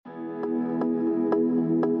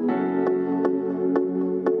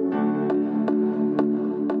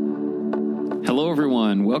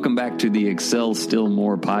everyone. Welcome back to the Excel Still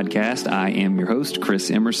More podcast. I am your host,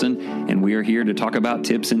 Chris Emerson, and we are here to talk about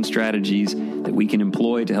tips and strategies that we can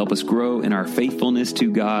employ to help us grow in our faithfulness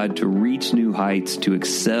to God, to reach new heights, to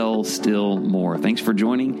excel still more. Thanks for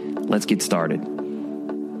joining. Let's get started.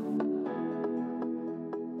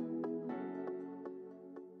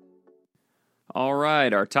 All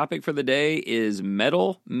right, our topic for the day is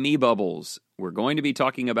metal me bubbles. We're going to be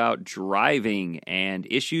talking about driving and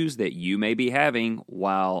issues that you may be having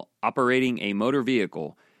while operating a motor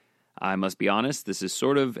vehicle. I must be honest, this is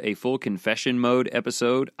sort of a full confession mode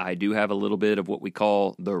episode. I do have a little bit of what we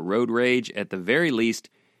call the road rage. At the very least,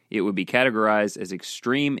 it would be categorized as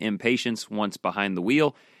extreme impatience once behind the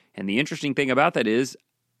wheel. And the interesting thing about that is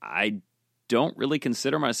I don't really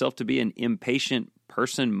consider myself to be an impatient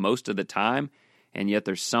person most of the time, and yet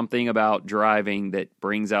there's something about driving that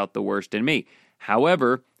brings out the worst in me.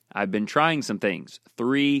 However, I've been trying some things,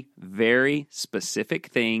 3 very specific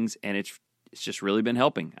things, and it's just really been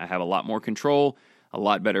helping. I have a lot more control, a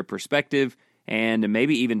lot better perspective, and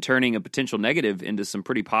maybe even turning a potential negative into some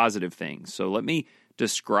pretty positive things. So let me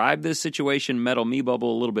describe this situation, metal me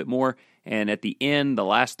bubble, a little bit more, and at the end, the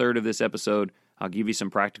last third of this episode, I'll give you some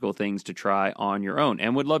practical things to try on your own,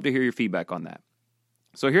 and would love to hear your feedback on that.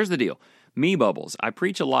 So here's the deal. Me bubbles. I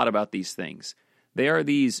preach a lot about these things. They are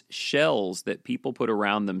these shells that people put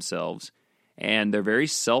around themselves, and they're very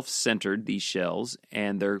self-centered, these shells,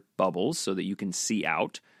 and they're bubbles so that you can see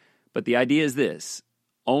out. But the idea is this: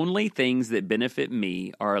 only things that benefit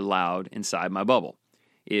me are allowed inside my bubble.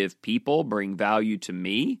 If people bring value to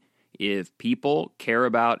me, if people care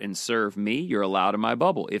about and serve me, you're allowed in my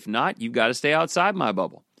bubble. If not, you've got to stay outside my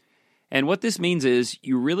bubble. And what this means is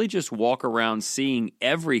you really just walk around seeing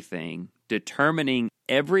everything, determining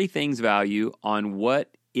everything's value on what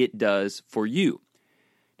it does for you.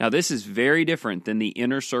 Now, this is very different than the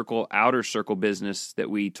inner circle, outer circle business that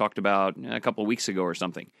we talked about a couple of weeks ago or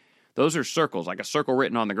something. Those are circles, like a circle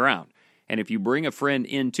written on the ground. And if you bring a friend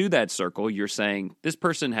into that circle, you're saying, this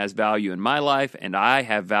person has value in my life, and I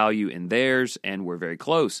have value in theirs, and we're very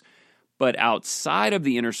close. But outside of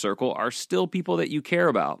the inner circle are still people that you care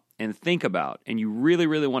about and think about, and you really,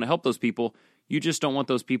 really want to help those people. You just don't want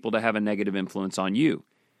those people to have a negative influence on you.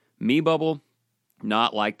 Me bubble,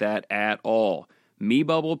 not like that at all. Me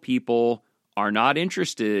bubble people are not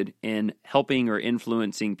interested in helping or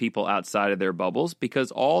influencing people outside of their bubbles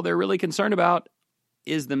because all they're really concerned about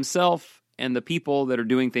is themselves and the people that are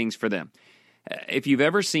doing things for them. If you've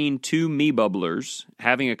ever seen 2 me bubblers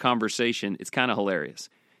having a conversation, it's kind of hilarious.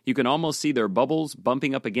 You can almost see their bubbles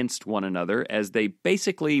bumping up against one another as they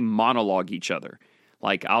basically monologue each other.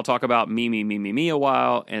 Like, I'll talk about me a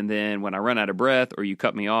while, and then when I run out of breath or you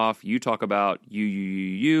cut me off, you talk about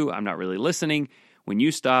you. I'm not really listening. When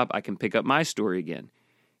you stop, I can pick up my story again.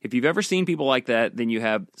 If you've ever seen people like that, then you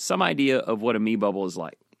have some idea of what a me bubble is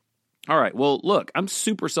like. All right, well, look, I'm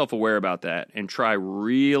super self-aware about that and try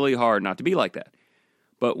really hard not to be like that.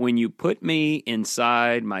 But when you put me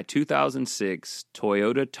inside my 2006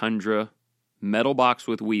 Toyota Tundra metal box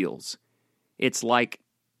with wheels, it's like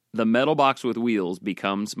the metal box with wheels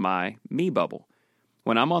becomes my me bubble.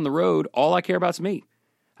 When I'm on the road, all I care about is me.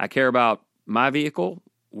 I care about my vehicle,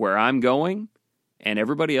 where I'm going, and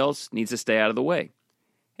everybody else needs to stay out of the way.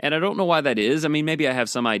 And I don't know why that is. I mean, maybe I have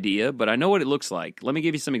some idea, but I know what it looks like. Let me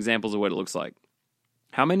give you some examples of what it looks like.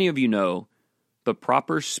 How many of you know the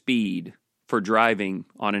proper speed for driving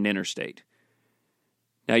on an interstate?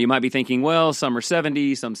 Now, you might be thinking, well, some are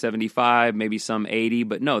 70, some 75, maybe some 80,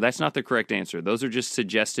 but no, that's not the correct answer. Those are just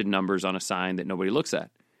suggested numbers on a sign that nobody looks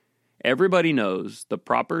at. Everybody knows the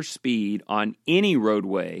proper speed on any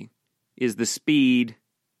roadway is the speed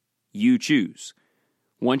you choose.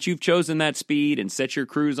 Once you've chosen that speed and set your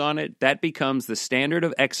cruise on it, that becomes the standard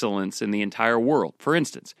of excellence in the entire world. For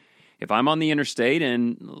instance, if I'm on the interstate,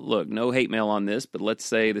 and look, no hate mail on this, but let's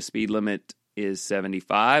say the speed limit is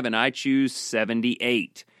 75 and I choose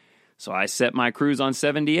 78. So I set my cruise on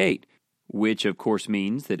 78, which of course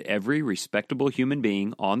means that every respectable human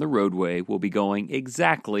being on the roadway will be going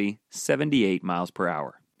exactly 78 miles per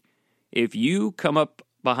hour. If you come up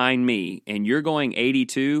behind me and you're going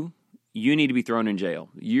 82, you need to be thrown in jail.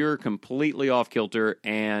 You're completely off kilter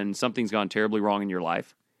and something's gone terribly wrong in your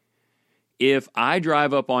life. If I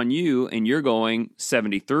drive up on you and you're going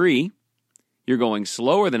 73, you're going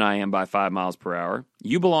slower than I am by 5 miles per hour,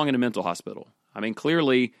 you belong in a mental hospital. I mean,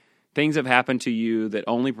 clearly, things have happened to you that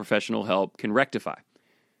only professional help can rectify.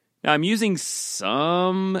 Now, I'm using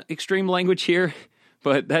some extreme language here,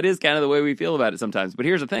 but that is kind of the way we feel about it sometimes. But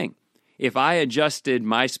here's the thing. If I adjusted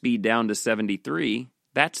my speed down to 73,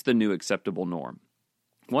 that's the new acceptable norm.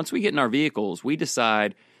 Once we get in our vehicles, we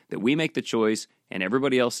decide that we make the choice and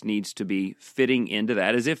everybody else needs to be fitting into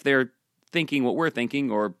that as if they're thinking what we're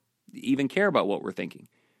thinking or even care about what we're thinking.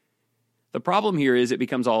 The problem here is it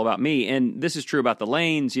becomes all about me, and this is true about the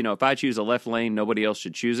lanes. If I choose a left lane, nobody else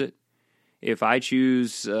should choose it. If I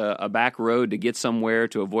choose a back road to get somewhere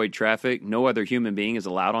to avoid traffic, no other human being is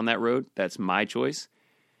allowed on that road. That's my choice.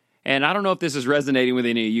 And I don't know if this is resonating with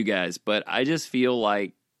any of you guys, but I just feel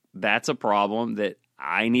like that's a problem that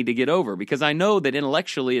I need to get over because I know that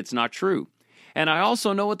intellectually it's not true. And I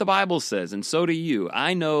also know what the Bible says, and so do you.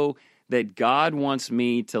 I know that God wants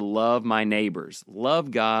me to love my neighbors.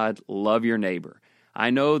 Love God, love your neighbor. I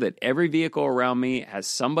know that every vehicle around me has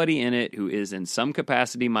somebody in it who is in some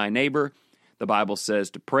capacity my neighbor. The Bible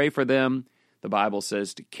says to pray for them. The Bible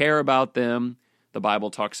says to care about them. The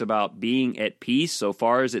Bible talks about being at peace so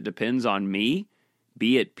far as it depends on me.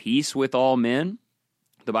 Be at peace with all men.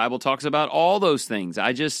 The Bible talks about all those things.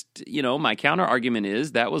 My counter argument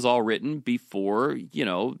is that was all written before,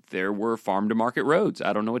 there were farm-to-market roads.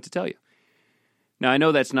 I don't know what to tell you. Now, I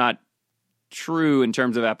know that's not true in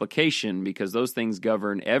terms of application because those things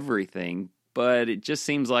govern everything, but it just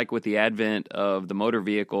seems like with the advent of the motor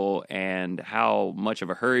vehicle and how much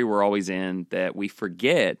of a hurry we're always in that we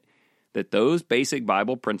forget that those basic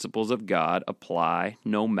Bible principles of God apply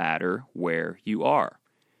no matter where you are.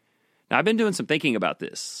 Now, I've been doing some thinking about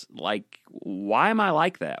this. Like, why am I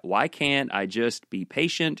like that? Why can't I just be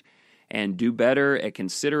patient and do better at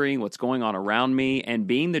considering what's going on around me and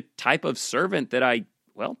being the type of servant that I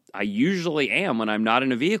usually am when I'm not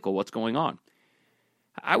in a vehicle? What's going on?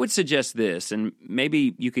 I would suggest this, and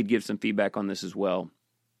maybe you could give some feedback on this as well.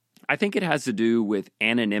 I think it has to do with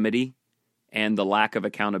anonymity and the lack of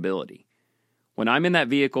accountability. When I'm in that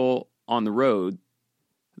vehicle on the road,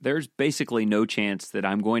 there's basically no chance that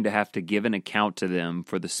I'm going to have to give an account to them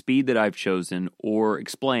for the speed that I've chosen or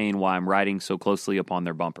explain why I'm riding so closely upon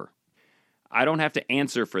their bumper. I don't have to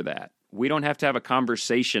answer for that. We don't have to have a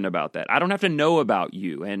conversation about that. I don't have to know about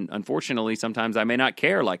you, and unfortunately, sometimes I may not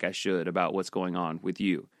care like I should about what's going on with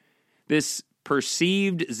you. This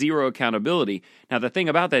perceived zero accountability. Now, the thing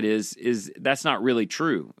about that is that's not really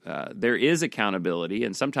true. There is accountability,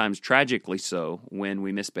 and sometimes tragically so, when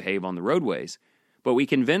we misbehave on the roadways. But we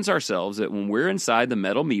convince ourselves that when we're inside the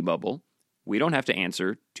metal me bubble, we don't have to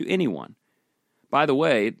answer to anyone. By the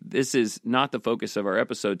way, this is not the focus of our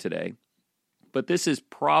episode today, but this is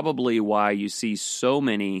probably why you see so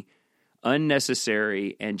many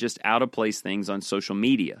unnecessary and just out-of-place things on social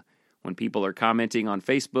media. When people are commenting on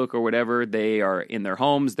Facebook or whatever, they are in their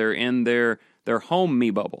homes, they're in their home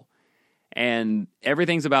me bubble. And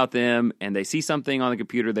everything's about them, and they see something on the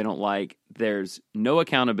computer they don't like. There's no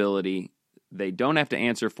accountability. They don't have to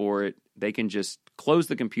answer for it. They can just close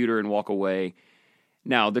the computer and walk away.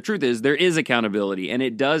 Now, the truth is there is accountability, and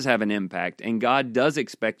it does have an impact, and God does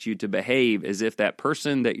expect you to behave as if that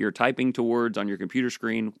person that you're typing towards on your computer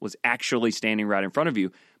screen was actually standing right in front of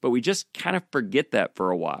you, but we just kind of forget that for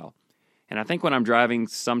a while. And I think when I'm driving,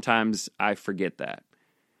 sometimes I forget that.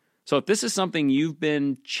 So if this is something you've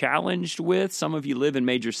been challenged with, some of you live in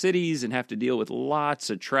major cities and have to deal with lots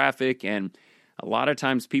of traffic, and a lot of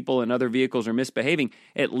times people in other vehicles are misbehaving,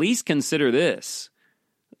 at least consider this.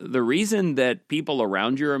 The reason that people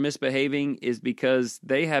around you are misbehaving is because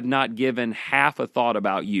they have not given half a thought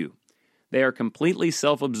about you. They are completely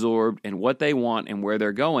self-absorbed in what they want and where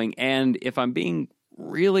they're going. And if I'm being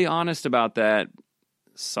really honest about that,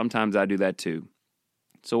 sometimes I do that too.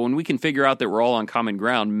 So when we can figure out that we're all on common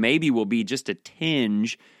ground, maybe we'll be just a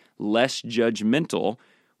tinge less judgmental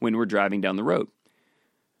when we're driving down the road.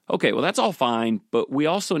 Okay, well, that's all fine, but we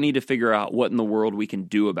also need to figure out what in the world we can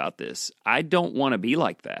do about this. I don't want to be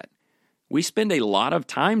like that. We spend a lot of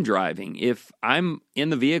time driving. If I'm in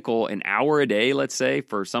the vehicle an hour a day, let's say,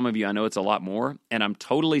 for some of you, I know it's a lot more, and I'm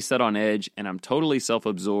totally set on edge, and I'm totally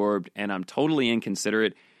self-absorbed, and I'm totally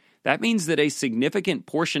inconsiderate, that means that a significant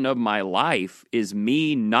portion of my life is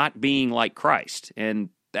me not being like Christ, and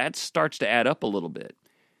that starts to add up a little bit.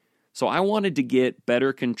 So I wanted to get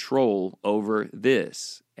better control over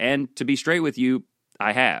this. And to be straight with you,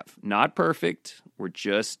 I have. Not perfect.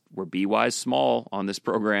 We're Be Wise Small on this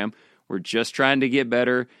program. We're just trying to get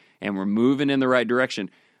better, and we're moving in the right direction.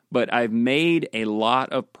 But I've made a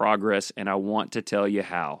lot of progress, and I want to tell you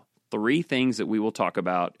how. 3 things that we will talk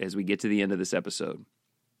about as we get to the end of this episode.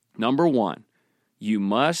 Number 1, you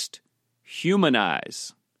must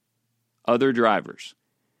humanize other drivers.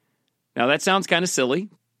 Now, that sounds kind of silly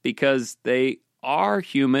because they are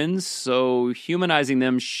humans, so humanizing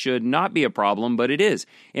them should not be a problem, but it is.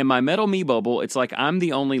 In my metal me bubble, it's like I'm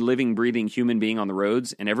the only living, breathing human being on the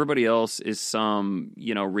roads, and everybody else is some,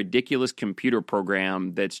 ridiculous computer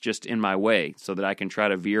program that's just in my way so that I can try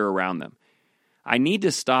to veer around them. I need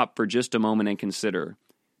to stop for just a moment and consider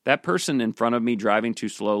that person in front of me driving too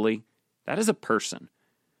slowly. That is a person.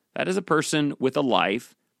 That is a person with a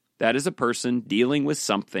life. That is a person dealing with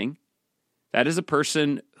something. That is a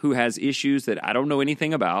person who has issues that I don't know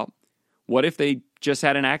anything about. What if they just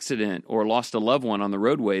had an accident or lost a loved one on the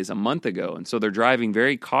roadways a month ago, and so they're driving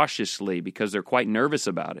very cautiously because they're quite nervous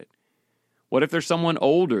about it? What if there's someone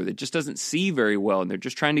older that just doesn't see very well and they're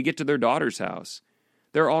just trying to get to their daughter's house?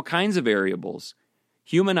 There are all kinds of variables.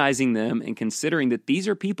 Humanizing them and considering that these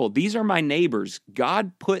are people, these are my neighbors.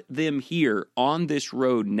 God put them here on this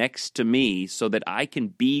road next to me so that I can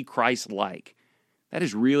be Christ-like. That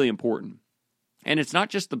is really important. And it's not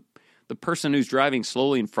just the person who's driving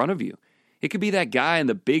slowly in front of you. It could be that guy in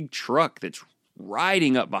the big truck that's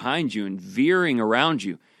riding up behind you and veering around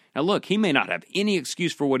you. Now look, he may not have any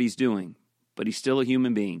excuse for what he's doing, but he's still a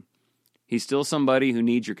human being. He's still somebody who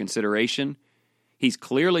needs your consideration. He's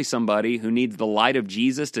clearly somebody who needs the light of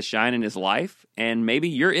Jesus to shine in his life, and maybe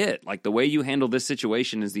you're it. Like the way you handle this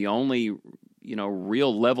situation is the only,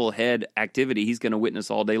 real level head activity he's going to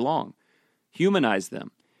witness all day long. Humanize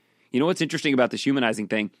them. You know what's interesting about this humanizing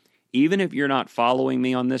thing? Even if you're not following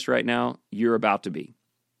me on this right now, you're about to be.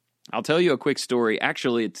 I'll tell you a quick story.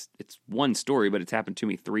 Actually, it's one story, but it's happened to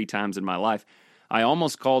me 3 times in my life. I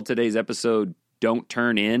almost called today's episode Don't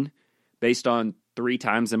Turn In, based on 3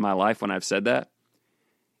 times in my life when I've said that.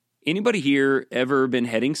 Anybody here ever been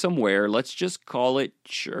heading somewhere, let's just call it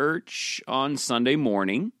church on Sunday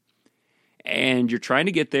morning, and you're trying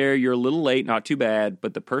to get there, you're a little late, not too bad,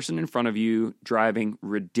 but the person in front of you driving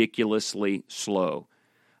ridiculously slow.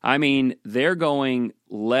 I mean, they're going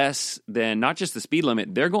less than, not just the speed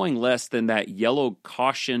limit, they're going less than that yellow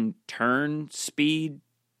caution turn speed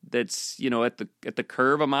that's, at the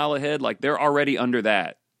curve a mile ahead. Like they're already under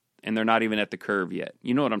that, and they're not even at the curve yet.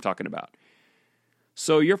 You know what I'm talking about.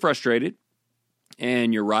 So you're frustrated,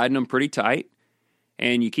 and you're riding them pretty tight,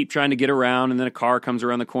 and you keep trying to get around, and then a car comes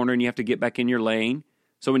around the corner, and you have to get back in your lane.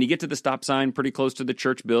 So when you get to the stop sign pretty close to the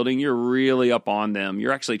church building, you're really up on them.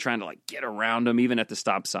 You're actually trying to get around them even at the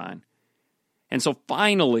stop sign. And so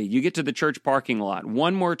finally, you get to the church parking lot.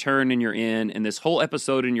 One more turn and you're in, and this whole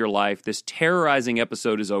episode in your life, this terrorizing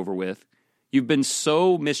episode is over with. You've been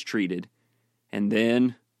so mistreated, and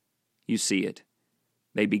then you see it.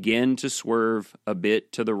 They begin to swerve a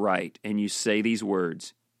bit to the right, and you say these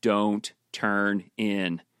words, "Don't turn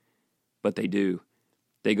in." But they do.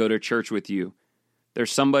 They go to church with you.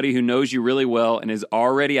 There's somebody who knows you really well and has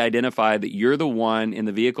already identified that you're the one in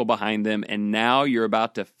the vehicle behind them, and now you're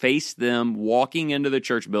about to face them walking into the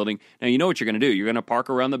church building. Now, you know what you're going to do. You're going to park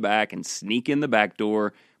around the back and sneak in the back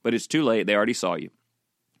door, but it's too late. They already saw you.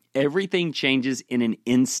 Everything changes in an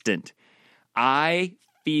instant. I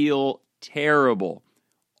feel terrible.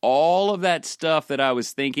 All of that stuff that I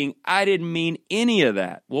was thinking, I didn't mean any of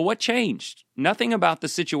that. Well, what changed? Nothing about the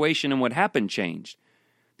situation and what happened changed.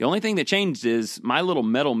 The only thing that changed is my little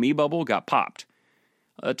metal me bubble got popped.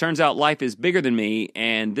 It turns out life is bigger than me,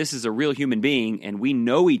 and this is a real human being, and we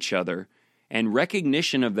know each other, and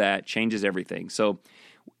recognition of that changes everything. So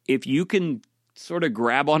if you can sort of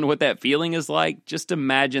grab onto what that feeling is like, just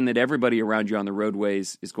imagine that everybody around you on the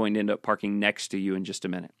roadways is going to end up parking next to you in just a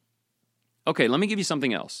minute. Okay, let me give you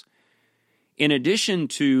something else. In addition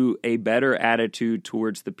to a better attitude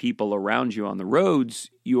towards the people around you on the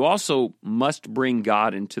roads, you also must bring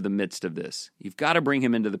God into the midst of this. You've got to bring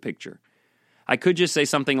him into the picture. I could just say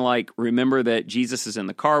something like, remember that Jesus is in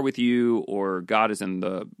the car with you, or God is in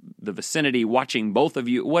the vicinity watching both of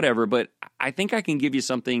you, whatever, but I think I can give you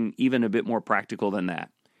something even a bit more practical than that.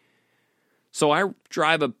 So I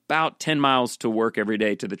drive about 10 miles to work every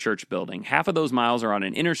day to the church building. Half of those miles are on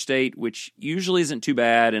an interstate, which usually isn't too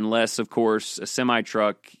bad unless, of course, a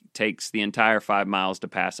semi-truck takes the entire 5 miles to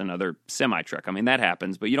pass another semi-truck. I mean, that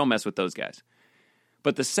happens, but you don't mess with those guys.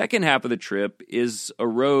 But the second half of the trip is a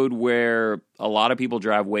road where a lot of people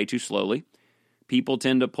drive way too slowly. People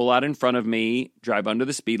tend to pull out in front of me, drive under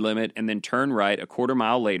the speed limit, and then turn right a quarter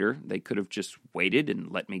mile later. They could have just waited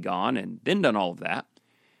and let me go on and then done all of that.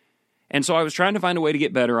 And so I was trying to find a way to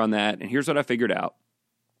get better on that, and here's what I figured out.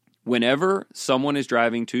 Whenever someone is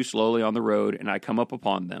driving too slowly on the road and I come up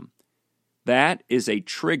upon them, that is a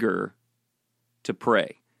trigger to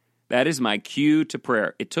pray. That is my cue to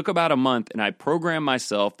prayer. It took about a month, and I programmed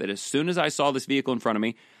myself that as soon as I saw this vehicle in front of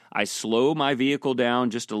me, I slow my vehicle down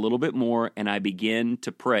just a little bit more, and I begin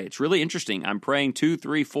to pray. It's really interesting. I'm praying 2,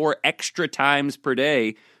 3, 4 extra times per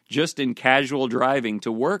day just in casual driving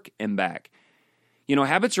to work and back. You know,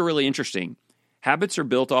 habits are really interesting. Habits are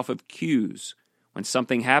built off of cues. When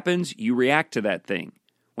something happens, you react to that thing.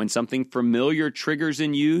 When something familiar triggers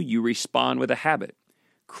in you, you respond with a habit.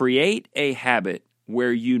 Create a habit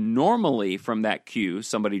where you normally, from that cue,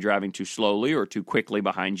 somebody driving too slowly or too quickly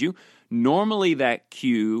behind you, normally that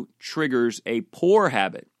cue triggers a poor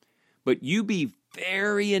habit. But you be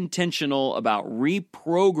very intentional about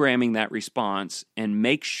reprogramming that response and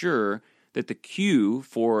make sure that the cue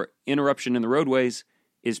for interruption in the roadways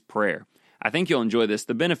is prayer. I think you'll enjoy this.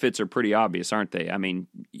 The benefits are pretty obvious, aren't they? I mean,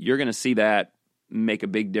 you're going to see that make a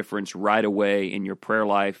big difference right away in your prayer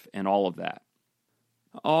life and all of that.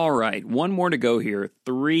 All right, one more to go here.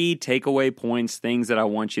 3 takeaway points, things that I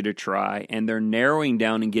want you to try, and they're narrowing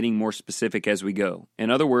down and getting more specific as we go.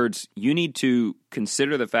 In other words, you need to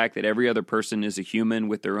consider the fact that every other person is a human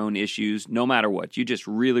with their own issues, no matter what. You just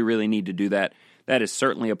really, really need to do that. That is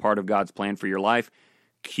certainly a part of God's plan for your life.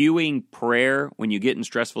 Cueing prayer when you get in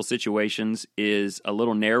stressful situations is a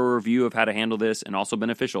little narrower view of how to handle this and also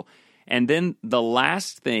beneficial. And then the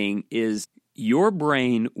last thing is your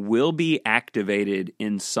brain will be activated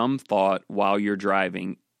in some thought while you're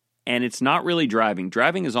driving, and it's not really driving.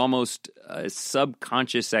 Driving is almost a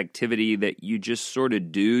subconscious activity that you just sort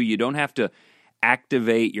of do. You don't have to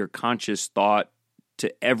activate your conscious thought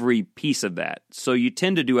to every piece of that. So you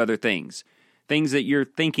tend to do other things that you're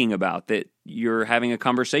thinking about, that you're having a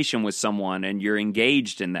conversation with someone and you're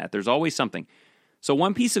engaged in that. There's always something. So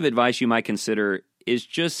one piece of advice you might consider is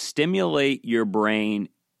just stimulate your brain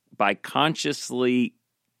by consciously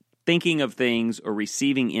thinking of things or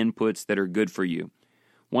receiving inputs that are good for you.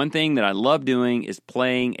 One thing that I love doing is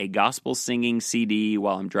playing a gospel singing CD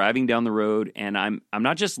while I'm driving down the road, and I'm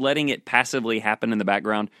not just letting it passively happen in the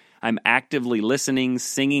background. I'm actively listening,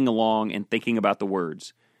 singing along, and thinking about the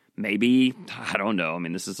words. Maybe, I don't know, I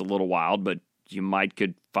mean, this is a little wild, but you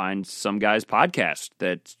could find some guy's podcast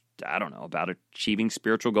that's, I don't know, about achieving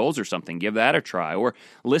spiritual goals or something. Give that a try. Or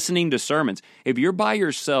listening to sermons. If you're by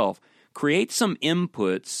yourself, create some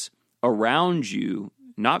inputs around you,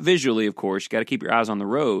 not visually, of course. You got to keep your eyes on the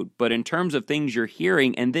road, but in terms of things you're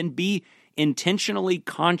hearing, and then be intentionally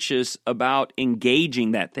conscious about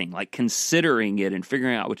engaging that thing, like considering it and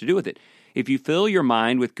figuring out what to do with it. If you fill your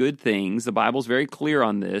mind with good things, the Bible's very clear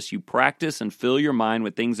on this, you practice and fill your mind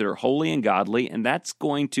with things that are holy and godly, and that's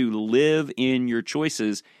going to live in your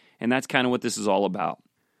choices. And that's kind of what this is all about.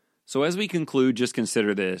 So as we conclude, just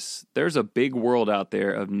consider this. There's a big world out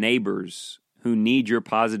there of neighbors who need your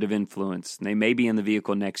positive influence. And they may be in the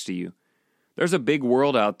vehicle next to you. There's a big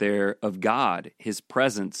world out there of God, His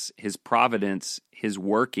presence, His providence, His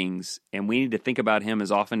workings, and we need to think about Him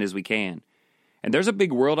as often as we can. And there's a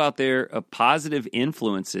big world out there of positive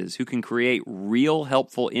influences who can create real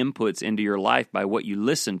helpful inputs into your life by what you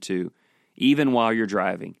listen to, even while you're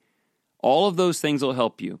driving. All of those things will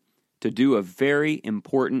help you to do a very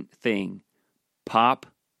important thing: pop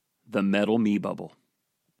the metal me bubble.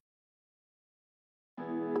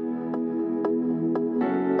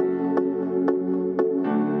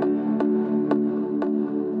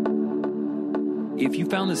 If you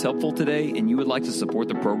found this helpful today and you would like to support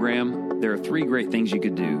the program, there are 3 great things you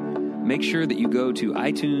could do. Make sure that you go to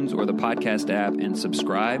iTunes or the podcast app and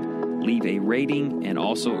subscribe, leave a rating, and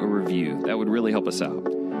also a review. That would really help us out.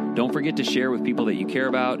 Don't forget to share with people that you care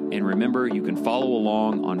about, and remember, you can follow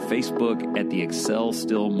along on Facebook at the Excel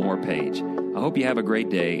Still More page. I hope you have a great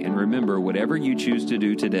day, and remember, whatever you choose to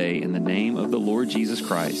do today in the name of the Lord Jesus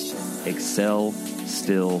Christ, excel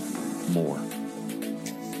still more.